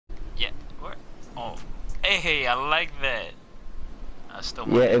Oh, hey, I like that. I still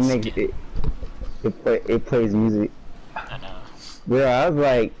want Yeah, it that makes skin. it plays music. I know. Bro, I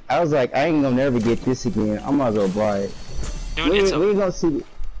was like, I ain't gonna never get this again. I might as well buy it. Dude, it's a. We ain't gonna see.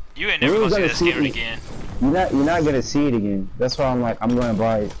 You ain't We never ain't gonna see gonna that see skin it. again. You're not gonna see it again. That's why I'm like, I'm gonna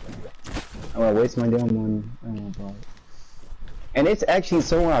buy it. I'm gonna waste my damn money. I'm gonna buy it. And it's actually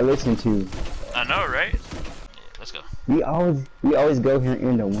someone I listen to. I know, right? Yeah, let's go. We always go here and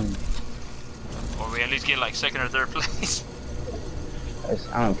end up winning. Or we at least get like second or third place.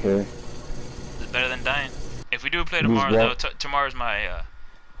 I don't care. It's better than dying. If we do play Just tomorrow, though, walk. tomorrow's my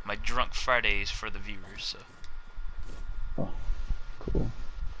my drunk Fridays for the viewers. So. Oh, cool.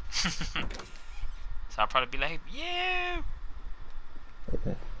 So I'll probably be like, yeah.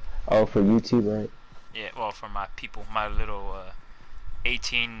 Okay. Oh, for YouTube, right? Yeah, well, for my people, my little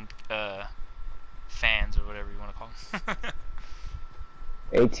 18 fans or whatever you want to call them.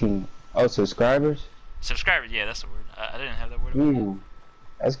 18. Oh, subscribers? Subscribers, yeah, that's the word. I didn't have that word. About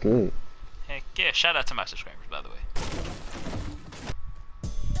That's good. Heck yeah, shout out to my subscribers, by the way.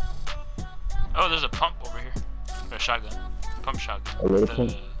 Oh, there's a pump over here. Or a shotgun. Pump shotgun. A little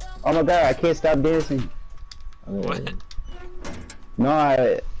pump? Oh my god, I can't stop dancing. What?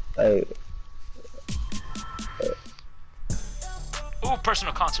 No, Ooh,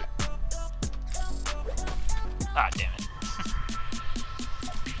 personal concert. Ah, damn it.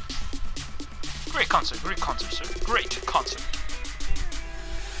 Great concert, sir. Great concert.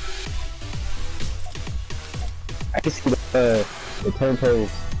 I can see the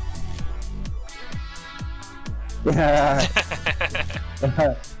turntables. Yeah.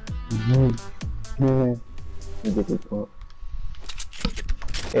 Get the pump.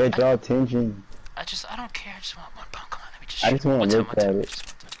 Yeah, draw attention. I don't care. I just want one pump. Come on, let me just. I just want to look at it.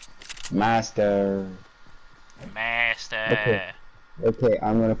 Just Master. Master. Okay,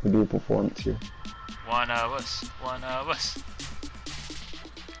 I'm gonna do a performance here. One of us.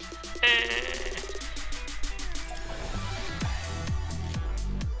 Hey.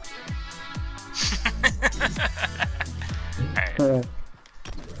 Alright.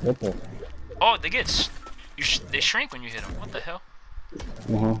 What the? Oh, they get they shrink when you hit them. What the hell?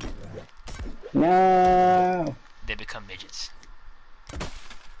 No. They become midgets.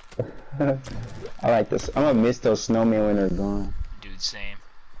 I like this. I'm gonna miss those snowmen when they're gone. Dude, same.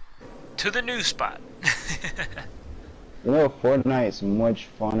 To the new spot. You know, Fortnite's much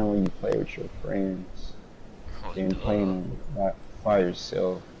funner when you play with your friends than playing by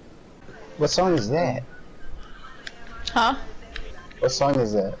yourself. What song is that? Huh? What song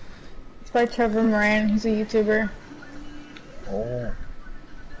is that? It's by Trevor Moran. He's a YouTuber. Oh.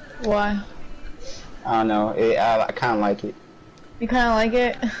 Why? I don't know. I kind of like it. You kind of like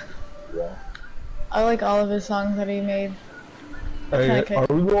it? Yeah. I like all of his songs that he made. Hey, are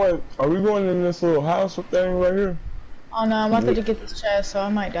we going in this little house thing right here? Oh no, I'm about to get this chest, so I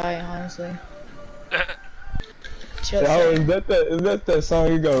might die, honestly. Chill. Oh, is that that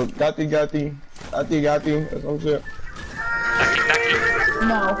song you go, gati gati, gati gati, or some shit?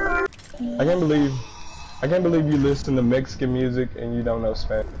 No. I can't believe you listen to Mexican music and you don't know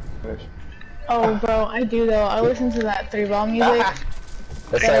Spanish. Oh, bro, I do though. I listen to that 3-ball music.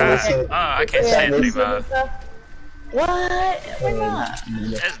 That's how I listen. Oh, I can't stand 3-ball. What? Why not?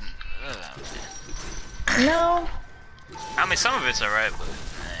 No. I mean, some of it's alright, but.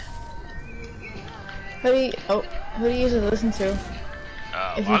 Who do you usually listen to?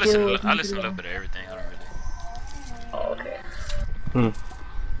 I listen a little bit of everything. I don't really. Oh, okay.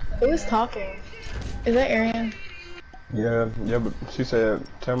 Who was talking? Is that Arian? Yeah, but she said,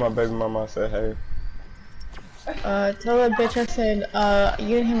 tell my baby mama I said hey. Tell that bitch I said,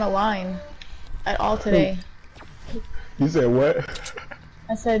 you didn't hit my line at all today. You said what?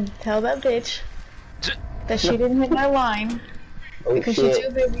 I said, tell that bitch that she didn't hit my line because she's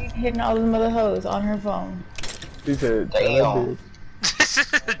too busy hitting all the other hoes on her phone. She said, tell that bitch.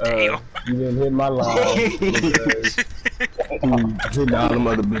 You didn't hit my line. Hitting all them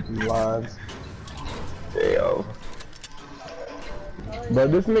other bitches' lines. Damn.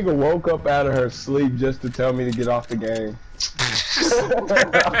 But this nigga woke up out of her sleep just to tell me to get off the game.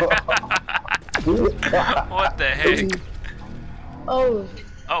 What the heck? Oh.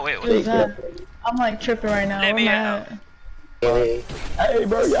 Oh wait, Who's that? I'm like tripping right now. Let me out. Hey,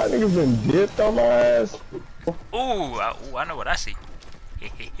 bro, y'all niggas been dipped on my ass. Ooh, I know what I see.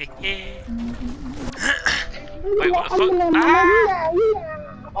 Wait, what the fuck?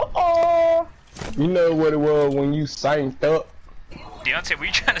 Ah! You know what it was when you synced up? Deontay, were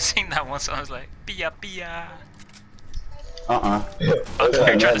you trying to sing that one song? I was like, Pia Pia. Uh-uh. You're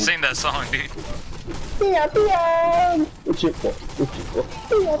trying to sing that song, dude.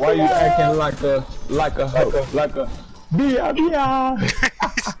 Why you acting like a hoe? Like a bia. I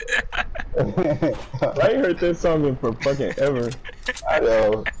ain't heard this song in for fucking ever. I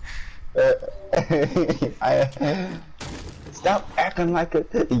know. Stop acting like a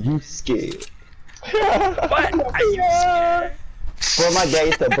you scared. What? Are you scared? Well, my dad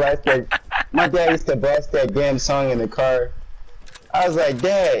used to blast that. My dad used to blast that damn song in the car. I was like,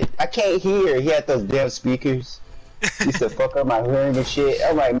 Dad, I can't hear. He had those damn speakers. He used to fuck up my hearing and shit.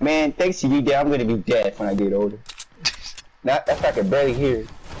 I'm like, man, thanks to you, Dad, I'm gonna be deaf when I get older. That's if I can barely hear. You're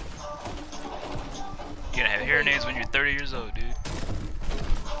gonna have hearing aids when you're 30 years old, dude.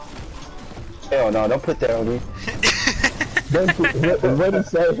 Hell no, don't put that on me. What it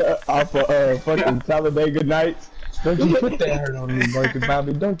say off of fucking Talladega Nights? Don't you put that hurt on me, Marcus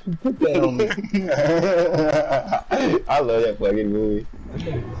Bobby. Don't you put that on me. I love that fucking movie.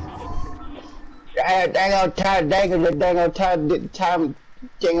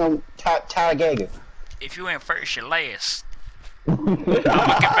 Talladega. If you ain't first, you're last. I'm gonna get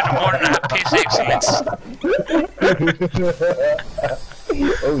up in the morning and have piss excellence.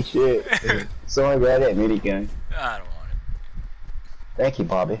 Oh shit. Someone grab that minigun. I don't want it. Thank you,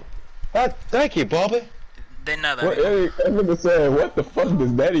 Bobby. Thank you, Bobby. They know that. What, I'm gonna say, what the fuck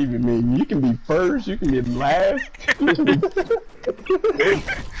does that even mean? You can be first, you can be last.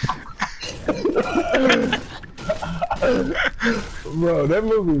 Bro, that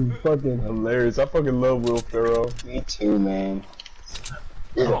movie is fucking hilarious. I fucking love Will Ferrell. Me too, man.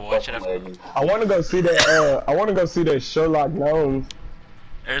 I'm gonna watch it. I wanna go see that. I wanna go see that Sherlock Gnomes.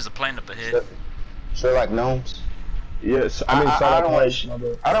 There's a plane up ahead. Sherlock Gnomes. Yes, I don't want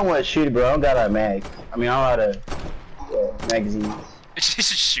to shoot it, bro. I don't got a mag. I mean, I don't got a magazines. She's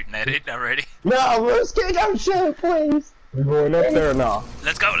just shooting at it already. No, bro, I'm shooting, please. We're going up there now.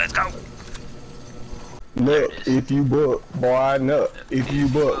 Let's go, let's go. Look, if you book, boy, no. If you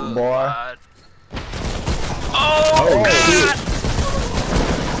book, boy. Oh, God! Shit.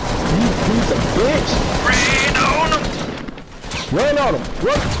 You piece of bitch! Rain on him! Run on him!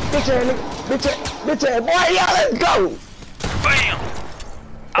 Run! Bitch ass nigga! Bitch ass! Boy, y'all, let's go! Bam!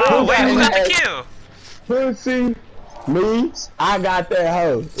 Oh, wait, who got the kill? Pussy, me, I got that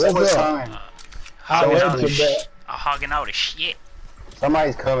hoe. What's up? Hogging out of shit.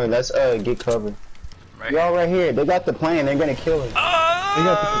 Somebody's coming. Let's get cover. Right. Y'all right here. They got the plane. They're gonna kill him.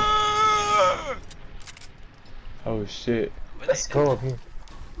 Oh shit. Let's go up here.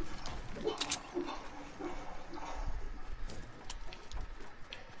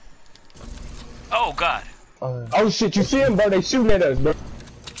 Oh God. Oh shit, you see them, bro? They shooting at us, bro.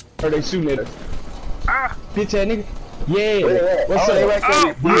 Or they shooting at us. Ah. Bitch ass nigga. Yeah. What's up?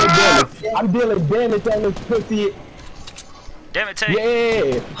 Right I'm dealing damage on this pussy. Damn it, Tay.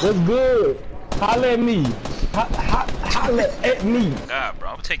 Yeah. What's good? Holla at me. Holla at me. God, bro,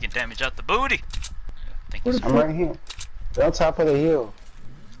 I'm taking damage out the booty. I'm right here. They're on top of the hill.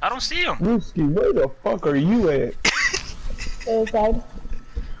 I don't see him. Ruski, where the fuck are you at? Inside.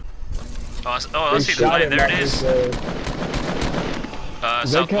 Oh, I see the light. There it is.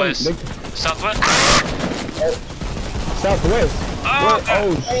 Southwest. Southwest. Southwest. Oh,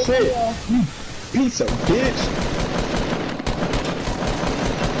 oh shit. You piece of bitch.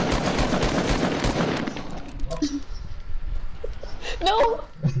 No.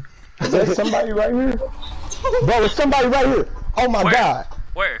 Is that somebody right here? Bro, it's somebody right here. Oh my God.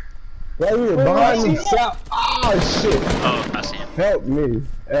 Where? Right here, behind me. South. Oh shit. Oh, I see him. Help me.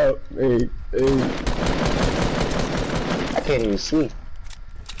 Help me. I can't even see.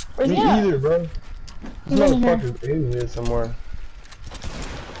 Where's Me he at? either, bro. This motherfucker's in here somewhere.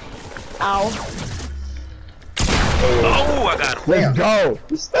 Ow. Oh, I got him. Let's go.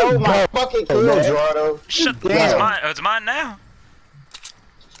 You stole my fucking kill, Gerardo. Shut up. It's mine. Oh, it's mine now.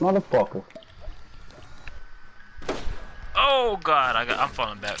 Motherfucker. Oh God, I'm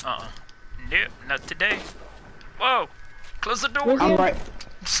falling back. Nope, not today. Whoa, close the door. I'm right.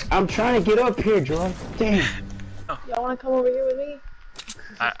 I'm trying to get up here, Gerardo. Damn. Y'all wanna come over here with me?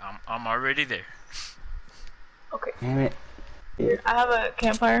 I'm already there. Okay. Damn it. Yeah. I have a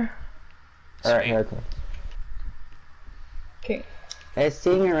campfire. Alright, here I come. Okay. Let's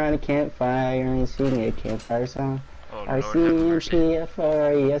sing around a campfire and sing a campfire song. Oh, I Lord, sing have a mercy.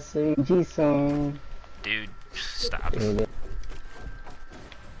 PFR song. Dude, stop.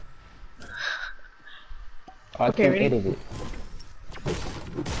 I Okay, can't ready? edit it.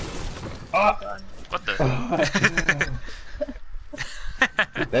 What the?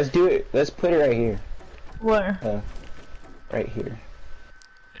 Let's do it. Let's put it right here. Where? Right here.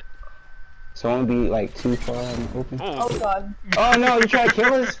 So I won't be like too far out in the open. Oh, Oh god. Oh no, you trying to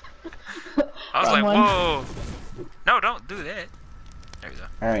kill us? I was Wrong like, one. whoa. No, don't do that. There we go.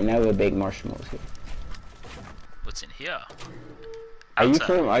 Alright, now we'll bake marshmallows here. What's in here? Are you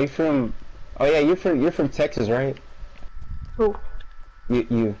Outside. from oh yeah, you're from Texas, right? Who?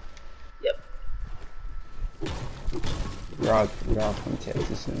 You. Yep. You're all from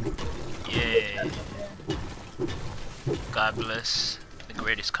Texas. And... Yeah. God bless the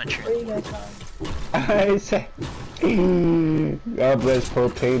greatest country. Where you guys from? I say, God bless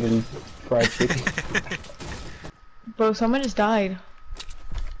propane and fried chicken. Bro, someone just died.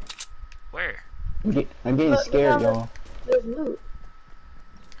 Where? I'm getting Look, scared, look y'all. There's loot.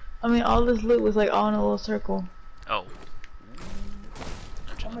 I mean, all this loot was like all in a little circle. Oh.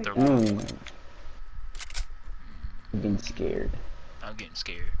 I'm trying my to God. throw. I'm getting scared. I'm getting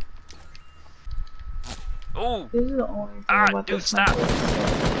scared. Oh! This is the only thing Ah, about dude, this stop. map.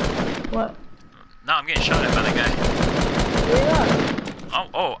 What? No, I'm getting shot at by that guy. Yeah.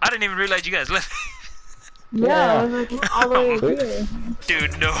 Oh, I didn't even realize you guys left. Yeah, I was like, look all the way Quick. here.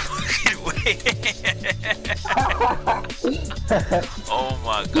 Dude, no way. Oh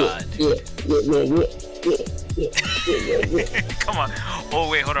my god. Come on. Oh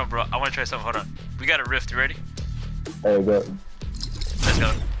wait, hold on, bro. I want to try something. Hold on. We got a rift. You ready? There we go. Let's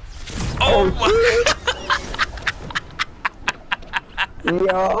go. Oh my.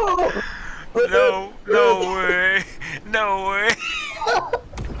 Yo! No way. No way.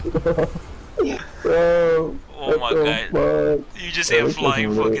 Bro, Oh what my the god. fuck? You just Bro, hit this flying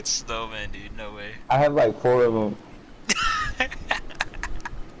isn't fucking lit. snowman, dude. No way. I have like 4 of them.